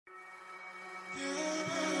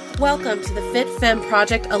Welcome to the Fit Femme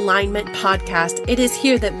Project Alignment Podcast. It is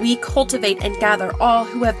here that we cultivate and gather all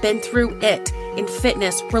who have been through it in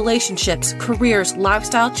fitness, relationships, careers,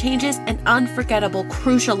 lifestyle changes, and unforgettable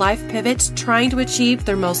crucial life pivots trying to achieve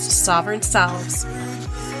their most sovereign selves.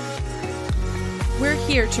 We're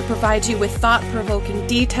here to provide you with thought-provoking,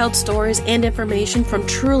 detailed stories and information from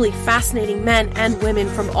truly fascinating men and women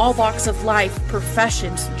from all walks of life,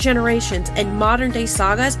 professions, generations, and modern-day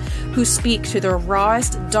sagas who speak to their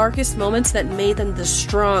rawest, darkest moments that made them the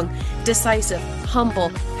strong, decisive, humble,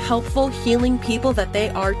 helpful, healing people that they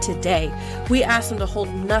are today. We ask them to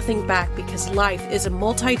hold nothing back because life is a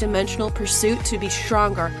multi-dimensional pursuit to be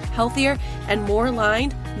stronger, healthier, and more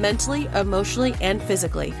aligned mentally, emotionally, and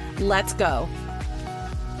physically. Let's go.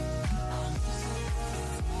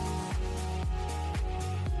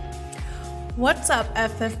 What's up,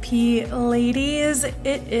 FFP ladies?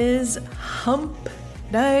 It is hump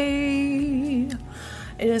day.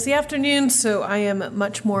 It is the afternoon, so I am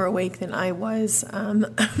much more awake than I was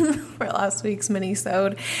for last week's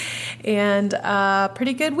Minisode. And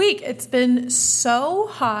pretty good week. It's been so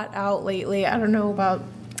hot out lately. I don't know about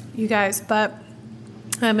you guys, but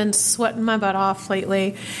I've been sweating my butt off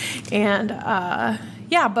lately. And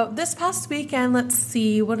but this past weekend, let's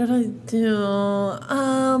see, what did I do?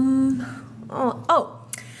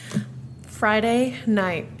 Friday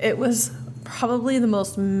night. It was probably the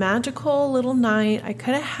most magical little night I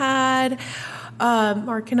could have had.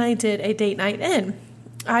 Mark and I did a date night in.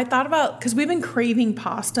 I thought about, because we've been craving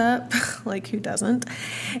pasta, like who doesn't?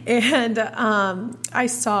 And I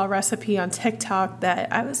saw a recipe on TikTok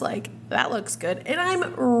that I was like, that looks good. And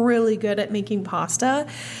I'm really good at making pasta.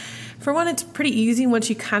 For one, it's pretty easy once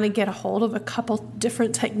you kind of get a hold of a couple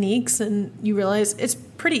different techniques and you realize it's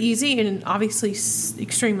pretty easy and obviously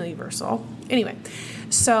extremely versatile. Anyway,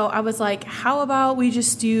 so I was like, how about we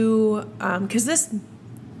just do, because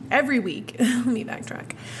every week, let me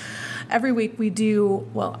backtrack. Every week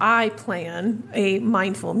I plan a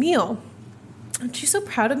mindful meal. Aren't you so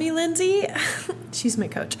proud of me, Lindsay? She's my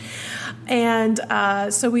coach. And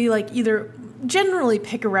so we either generally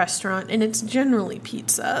pick a restaurant, and it's generally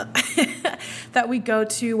pizza that we go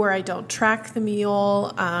to where I don't track the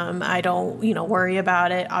meal. I don't, worry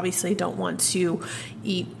about it. Obviously don't want to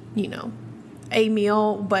eat, a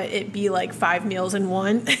meal, but it be like 5 meals in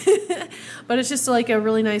one. But it's just like a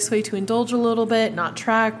really nice way to indulge a little bit, not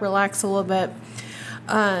track, relax a little bit.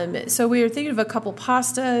 So we were thinking of a couple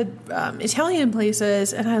pasta, Italian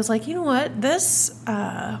places, and I was like, you know what, this,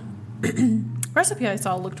 recipe I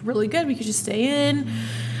saw looked really good. We could just stay in,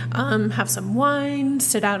 have some wine,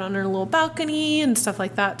 sit out on our little balcony and stuff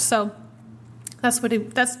like that. So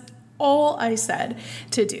that's all I said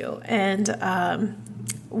to do. And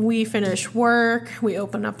we finish work, we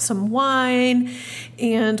open up some wine,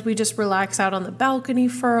 and we just relax out on the balcony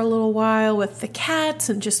for a little while with the cats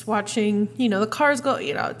and just watching, the cars go,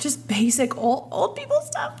 just basic old people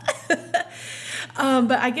stuff.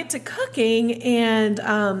 But I get to cooking, and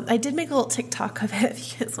I did make a little TikTok of it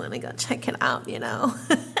if you guys want to go check it out,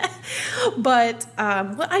 But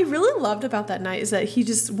what I really loved about that night is that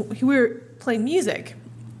we were playing music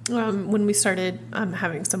when we started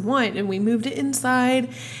having some wine, and we moved it inside,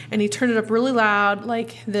 and he turned it up really loud,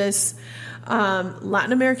 like this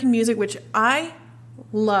Latin American music, which I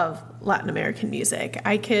love. Latin American music.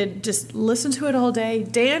 I could just listen to it all day,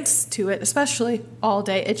 dance to it, especially all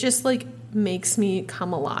day. It just makes me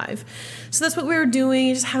come alive. So that's what we were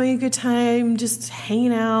doing, just having a good time, just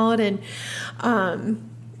hanging out. And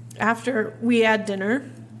after we had dinner,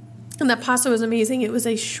 and that pasta was amazing. It was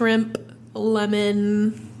a shrimp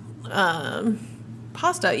lemon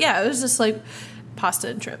pasta. Yeah, it was just like pasta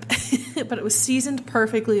and shrimp, but it was seasoned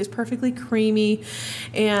perfectly. It was perfectly creamy.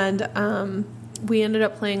 And we ended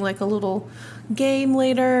up playing a little game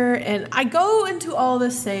later. And I go into all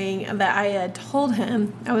this saying that I had told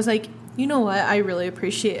him, I was like, you know what I really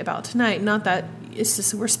appreciate about tonight? Not that it's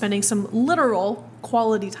just we're spending some literal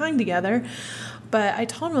quality time together, but I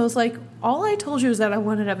told him, I was like, all I told you is that I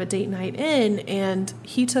wanted to have a date night in, and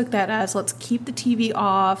he took that as, let's keep the TV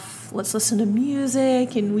off, let's listen to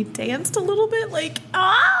music, and we danced a little bit,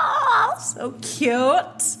 so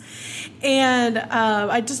cute. And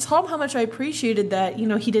I just told him how much I appreciated that,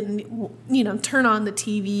 he didn't, turn on the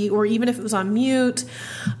TV, or even if it was on mute.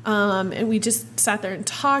 And we just sat there and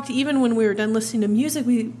talked. Even when we were done listening to music,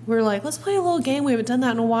 we were like, let's play a little game. We haven't done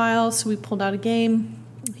that in a while. So we pulled out a game.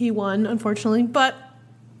 He won, unfortunately. But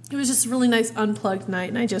it was just a really nice unplugged night.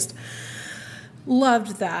 And I just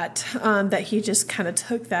loved that, that he just kind of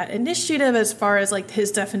took that initiative as far as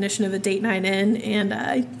his definition of a date night in. And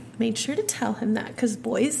I made sure to tell him that because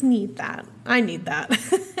boys need that. I need that.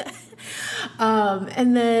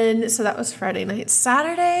 And then, so that was Friday night.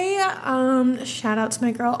 Saturday, shout out to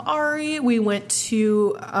my girl Ari. We went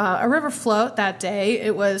to a river float that day.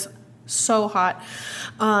 It was so hot.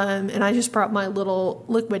 And I just brought my little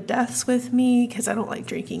liquid deaths with me because I don't like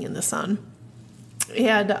drinking in the sun.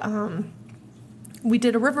 And we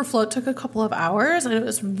did a river float, took a couple of hours, and it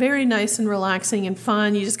was very nice and relaxing and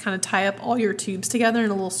fun. You just kind of tie up all your tubes together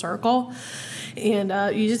in a little circle, and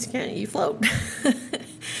you float.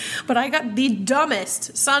 But I got the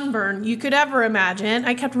dumbest sunburn you could ever imagine.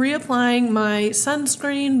 I kept reapplying my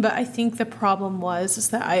sunscreen, but I think the problem was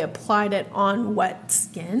that I applied it on wet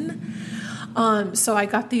skin. So I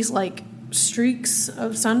got these like streaks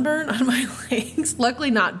of sunburn on my legs.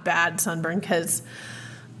 Luckily not bad sunburn because,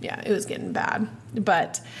 yeah, it was getting bad.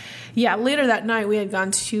 But yeah, later that night we had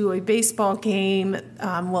gone to a baseball game.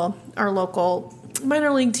 Our local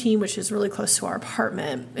minor league team, which is really close to our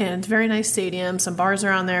apartment, and very nice stadium, some bars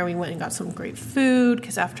around there. We went and got some great food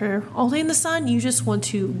because after all day in the sun, you just want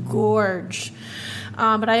to gorge.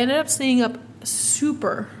 But I ended up staying up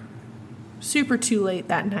super too late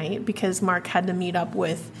that night because Mark had to meet up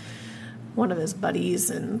with one of his buddies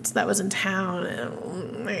and that was in town,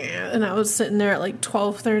 and I was sitting there at like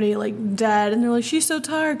 12:30 like dead, and they're like, she's so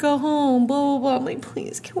tired, go home, blah blah blah. I'm like,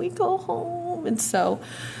 please, can we go home? And so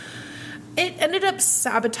it ended up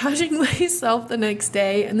sabotaging myself the next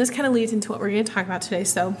day, and this kind of leads into what we're going to talk about today,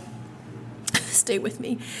 so stay with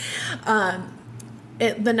me.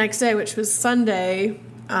 The next day, which was Sunday,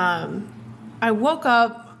 I woke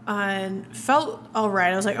up and felt all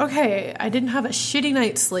right. I was like, okay, I didn't have a shitty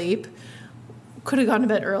night's sleep. Could have gone to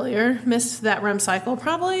bed earlier, missed that REM cycle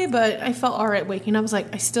probably, but I felt all right waking up. I was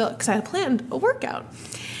like, because I had planned a workout.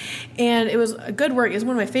 And it was a good work. It was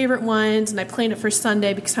one of my favorite ones, and I planned it for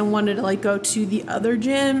Sunday because I wanted to like go to the other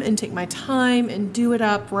gym and take my time and do it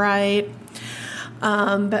up right.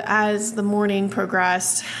 But as the morning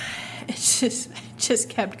progressed, it just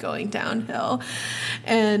kept going downhill,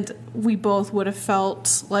 and we both would have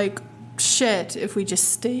felt like shit if we just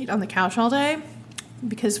stayed on the couch all day.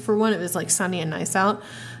 Because for one, it was like sunny and nice out.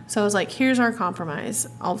 So I was like, here's our compromise.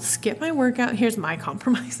 I'll skip my workout. Here's my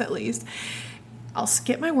compromise at least. I'll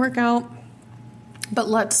skip my workout, but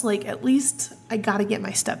let's like, at least I got to get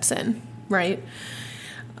my steps in, right?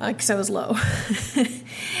 Because I was low.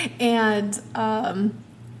 And so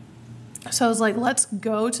I was like, let's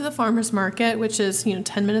go to the farmer's market, which is,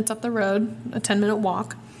 10 minutes up the road, a 10-minute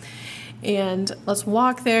walk. And let's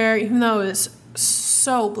walk there, even though it was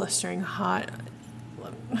so blistering hot.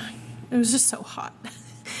 It was just so hot.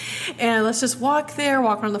 And let's just walk there,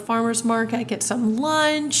 walk around the farmer's market, get some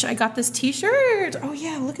lunch. I got this t-shirt. Oh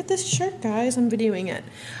yeah, look at this shirt, guys. I'm videoing it.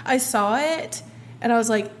 I saw it and I was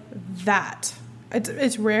like, that.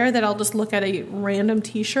 It's rare that I'll just look at a random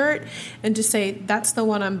t-shirt and just say, that's the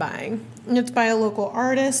one I'm buying. And it's by a local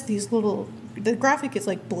artist. The graphic is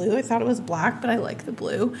like blue. I thought it was black, but I like the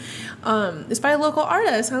blue. It's by a local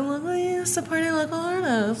artist. I'm like, oh yeah, supporting local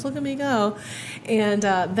artists. Look at me go. And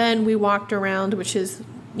then we walked around, which is,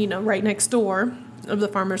 right next door of the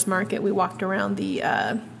farmer's market. We walked around the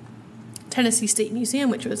Tennessee State Museum,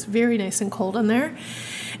 which was very nice and cold in there.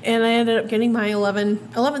 And I ended up getting my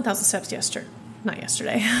 11,000 steps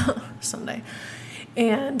Sunday.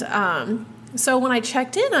 And so when I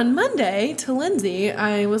checked in on Monday to Lindsay,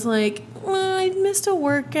 I was like, well, I missed a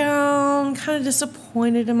workout. I'm kind of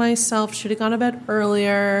disappointed in myself. Should have gone to bed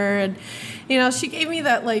earlier. And, she gave me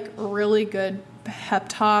that like really good pep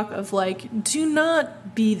talk of like, do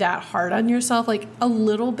not be that hard on yourself. Like a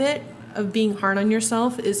little bit of being hard on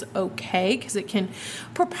yourself is okay because it can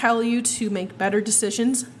propel you to make better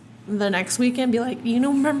decisions the next weekend. Be like,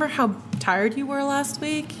 remember how tired you were last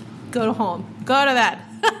week? Go home. Go to bed.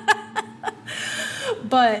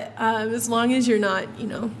 But as long as you're not,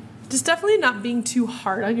 just definitely not being too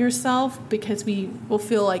hard on yourself because we will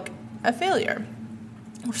feel like a failure.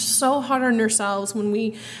 We're so hard on ourselves when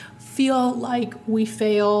we feel like we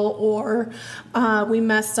fail or we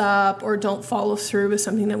mess up or don't follow through with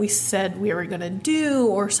something that we said we were going to do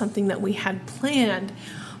or something that we had planned.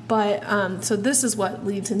 But so this is what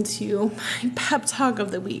leads into my pep talk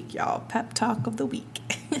of the week, y'all. Pep talk of the week.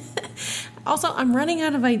 Also, I'm running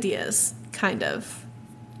out of ideas, kind of.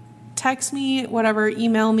 Text me, whatever,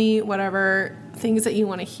 email me, whatever, things that you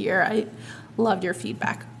want to hear. I love your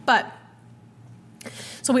feedback. But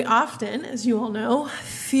so we often, as you all know,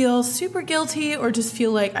 feel super guilty or just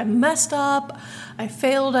feel like I messed up. I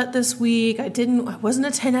failed at this week. I wasn't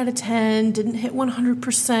a 10 out of 10, didn't hit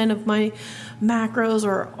 100% of my macros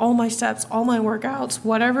or all my steps, all my workouts,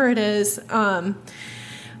 whatever it is.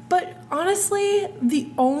 But honestly, the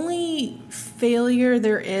only failure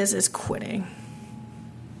there is quitting.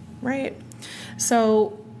 right?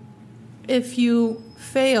 So if you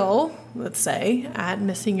fail, let's say, at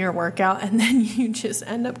missing your workout and then you just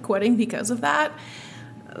end up quitting because of that,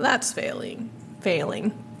 that's failing.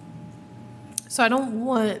 So I don't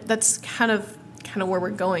want, that's kind of where we're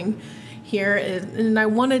going here. And I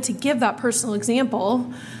wanted to give that personal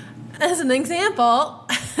example as an example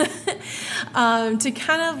to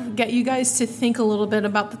kind of get you guys to think a little bit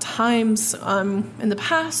about the times in the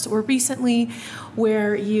past or recently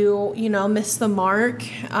where you missed the mark,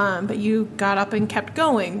 but you got up and kept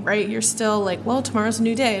going, right? You're still like, well, tomorrow's a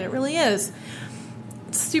new day, and it really is.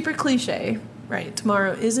 It's super cliche, right?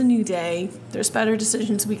 Tomorrow is a new day. There's better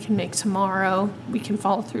decisions we can make tomorrow. We can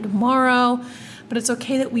follow through tomorrow, but it's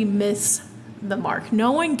okay that we miss the mark.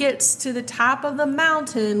 No one gets to the top of the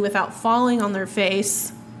mountain without falling on their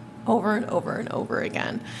face over and over and over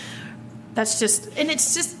again.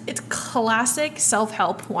 It's classic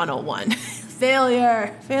self-help 101.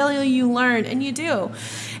 Failure, you learn, and you do.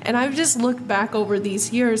 And I've just looked back over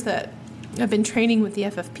these years that I've been training with the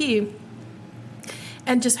FFP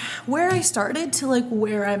and just where I started to like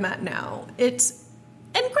where I'm at now. It's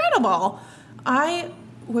incredible. I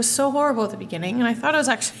was so horrible at the beginning, and I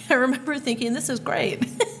remember thinking, this is great.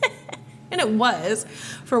 And it was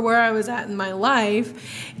for where I was at in my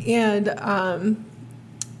life, and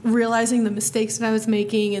realizing the mistakes that I was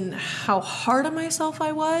making and how hard on myself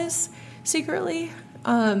I was secretly,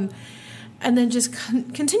 and then just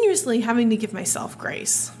continuously having to give myself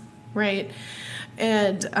grace, right?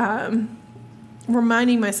 And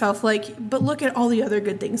reminding myself, like, but look at all the other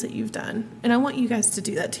good things that you've done. And I want you guys to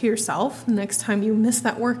do that to yourself the next time you miss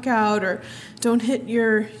that workout or don't hit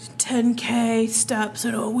your 10K steps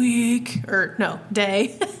in a week, or no,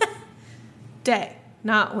 day. Day,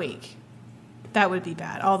 not week. That would be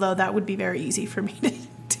bad, although that would be very easy for me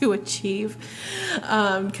to achieve.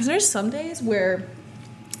 Because there's some days where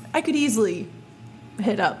I could easily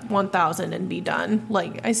hit up 1,000 and be done.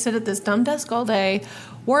 Like, I sit at this dumb desk all day,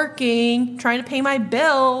 working, trying to pay my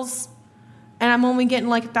bills, and I'm only getting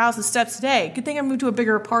like 1,000 steps a day. Good thing I moved to a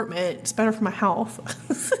bigger apartment. It's better for my health.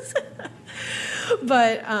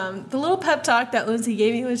 But the little pep talk that Lindsay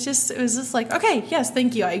gave me was just like, okay, yes,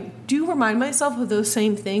 thank you. I do remind myself of those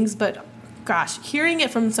same things, but gosh, hearing it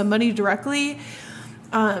from somebody directly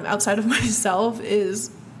outside of myself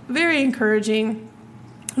is very encouraging.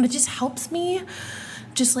 And it just helps me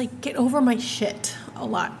just like get over my shit a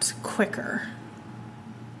lot quicker.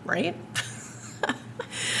 Right?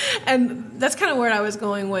 And that's kind of where I was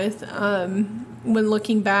going with when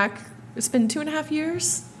looking back. It's been 2.5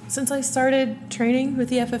 years since I started training with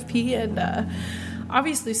the FFP, and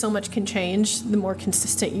obviously so much can change the more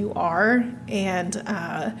consistent you are. And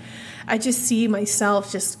I just see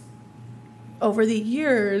myself just over the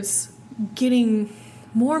years getting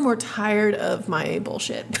more and more tired of my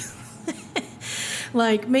bullshit.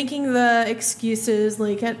 Like making the excuses,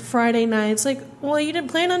 like at Friday nights, like, well, you didn't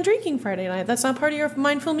plan on drinking Friday night. That's not part of your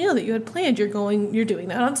mindful meal that you had planned. You're doing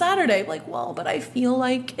that on Saturday. Like, well, but I feel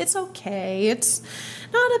like it's okay. It's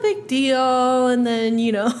not a big deal. And then,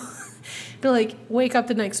 be like, wake up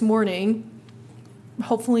the next morning,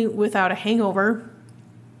 hopefully without a hangover,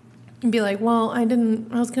 and be like, well, I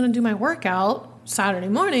was going to do my workout Saturday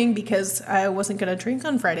morning because I wasn't going to drink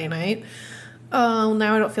on Friday night. Oh,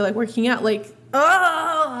 now I don't feel like working out. Like,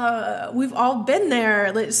 we've all been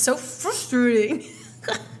there. It's so frustrating.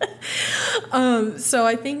 So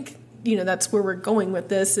I think, that's where we're going with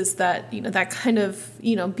this, is that, that kind of,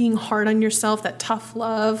 being hard on yourself, that tough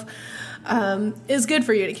love, is good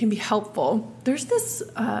for you. It can be helpful. There's this,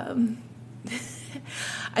 I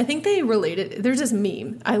think they related, there's this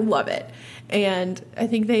meme. I love it. And I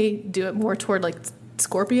think they do it more toward like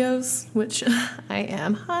Scorpios, which I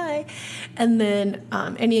am. Hi. And then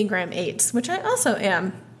Enneagram 8s, which I also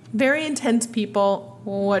am. Very intense people,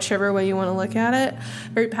 whichever way you want to look at it.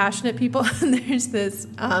 Very passionate people. And there's this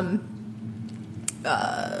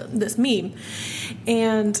this meme.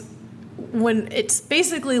 And when it's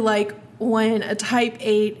basically like when a type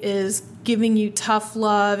 8 is giving you tough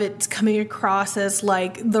love, it's coming across as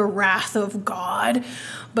like the wrath of God.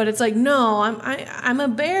 But it's like, no, I'm a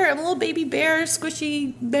bear. I'm a little baby bear,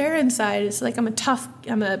 squishy bear inside. It's like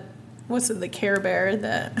the Care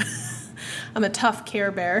Bear? I'm a tough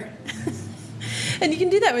Care Bear. And you can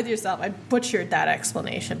do that with yourself. I butchered that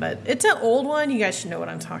explanation, but it's an old one. You guys should know what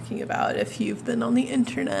I'm talking about if you've been on the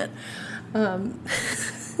internet.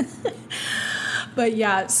 But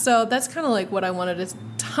yeah, so that's kind of like what I wanted to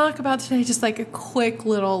talk about today. Just like a quick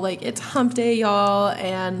little, like, it's hump day, y'all,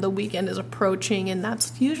 and the weekend is approaching, and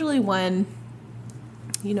that's usually when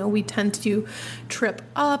we tend to trip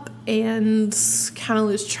up and kind of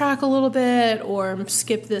lose track a little bit or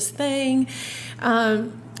skip this thing.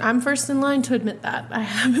 I'm first in line to admit that. That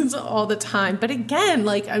happens all the time. But again,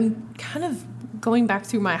 I'm kind of going back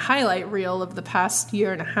through my highlight reel of the past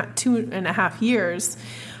 2.5 years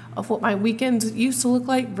of what my weekends used to look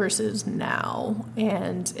like versus now.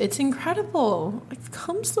 And it's incredible. I've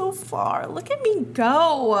come so far. Look at me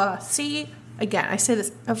go. See, again, I say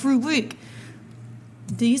this every week.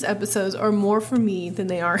 These episodes are more for me than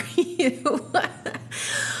they are you.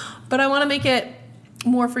 But I want to make it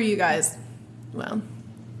more for you guys. Well,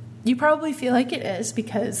 you probably feel like it is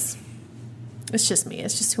because it's just me.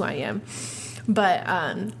 It's just who I am. But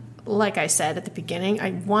like I said at the beginning,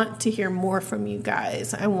 I want to hear more from you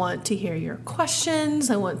guys. I want to hear your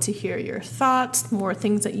questions. I want to hear your thoughts, more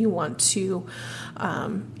things that you want to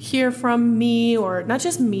hear from me, or not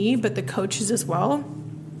just me, but the coaches as well,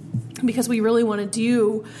 because we really want to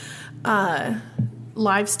do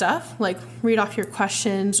live stuff, like read off your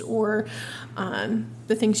questions or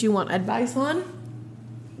the things you want advice on.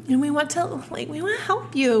 And we want to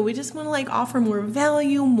help you. We just want to offer more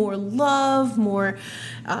value, more love, more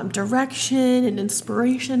direction and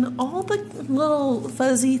inspiration, all the little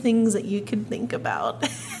fuzzy things that you could think about.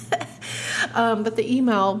 But the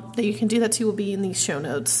email that you can do that to will be in these show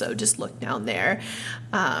notes. So just look down there.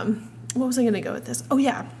 What was I going to go with this? Oh,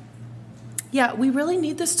 yeah. Yeah, we really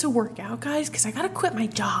need this to work out, guys, because I got to quit my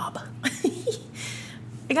job.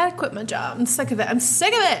 I got to quit my job. I'm sick of it.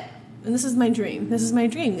 And this is my dream.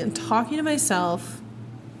 And talking to myself,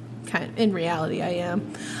 in reality I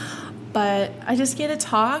am. But I just get to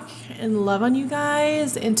talk and love on you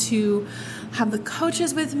guys and to have the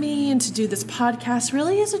coaches with me and to do this podcast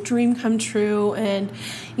really is a dream come true. And,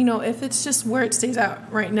 if it's just where it stays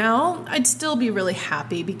out right now, I'd still be really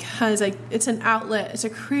happy because it's an outlet. It's a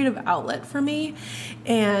creative outlet for me.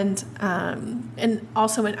 And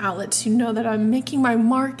also an outlet to know that I'm making my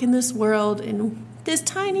mark in this world in this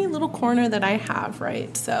tiny little corner that I have,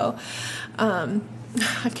 right? So I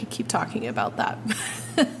could keep talking about that.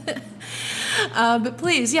 But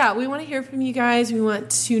please, we want to hear from you guys. We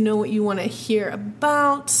want to know what you want to hear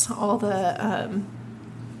about, all the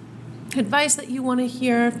advice that you want to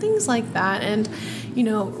hear, things like that. And,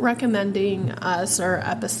 recommending us or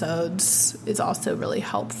episodes is also really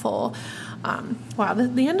helpful. Wow,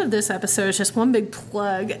 the end of this episode is just one big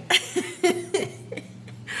plug.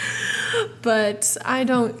 But I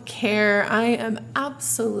don't care. I am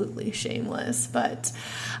absolutely shameless. But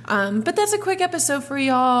that's a quick episode for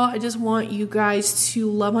y'all. I just want you guys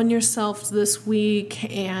to love on yourself this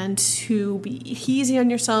week and to be easy on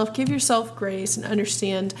yourself. Give yourself grace and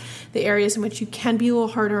understand the areas in which you can be a little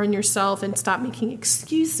harder on yourself and stop making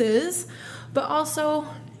excuses. But also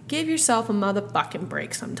give yourself a motherfucking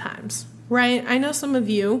break sometimes, right? I know some of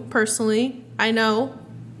you personally. I know.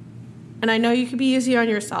 And I know you can be easy on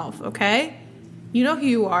yourself, okay? You know who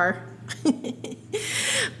you are.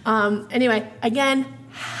 Anyway, again,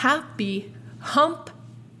 happy hump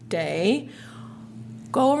day.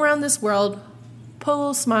 Go around this world, put a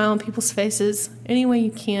little smile on people's faces any way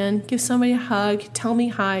you can. Give somebody a hug. Tell me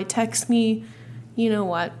hi. Text me. You know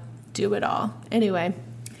what? Do it all. Anyway,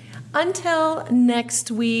 until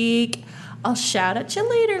next week, I'll shout at you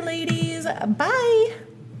later, ladies. Bye.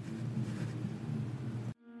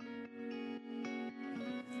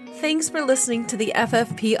 Thanks for listening to the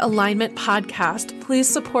FFP Alignment Podcast. Please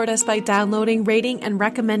support us by downloading, rating, and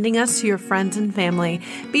recommending us to your friends and family.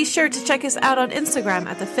 Be sure to check us out on Instagram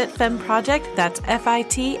at the FitFemme Project. That's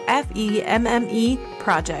FITFEMME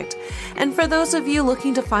Project. And for those of you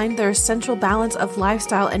looking to find their essential balance of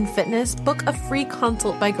lifestyle and fitness, book a free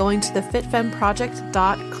consult by going to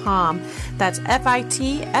thefitfemmeproject.com. That's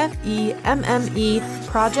FITFEMME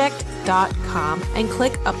Project.com and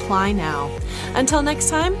click Apply Now. Until next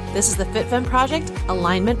time, this is the FitFemme Project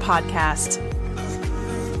Alignment Podcast.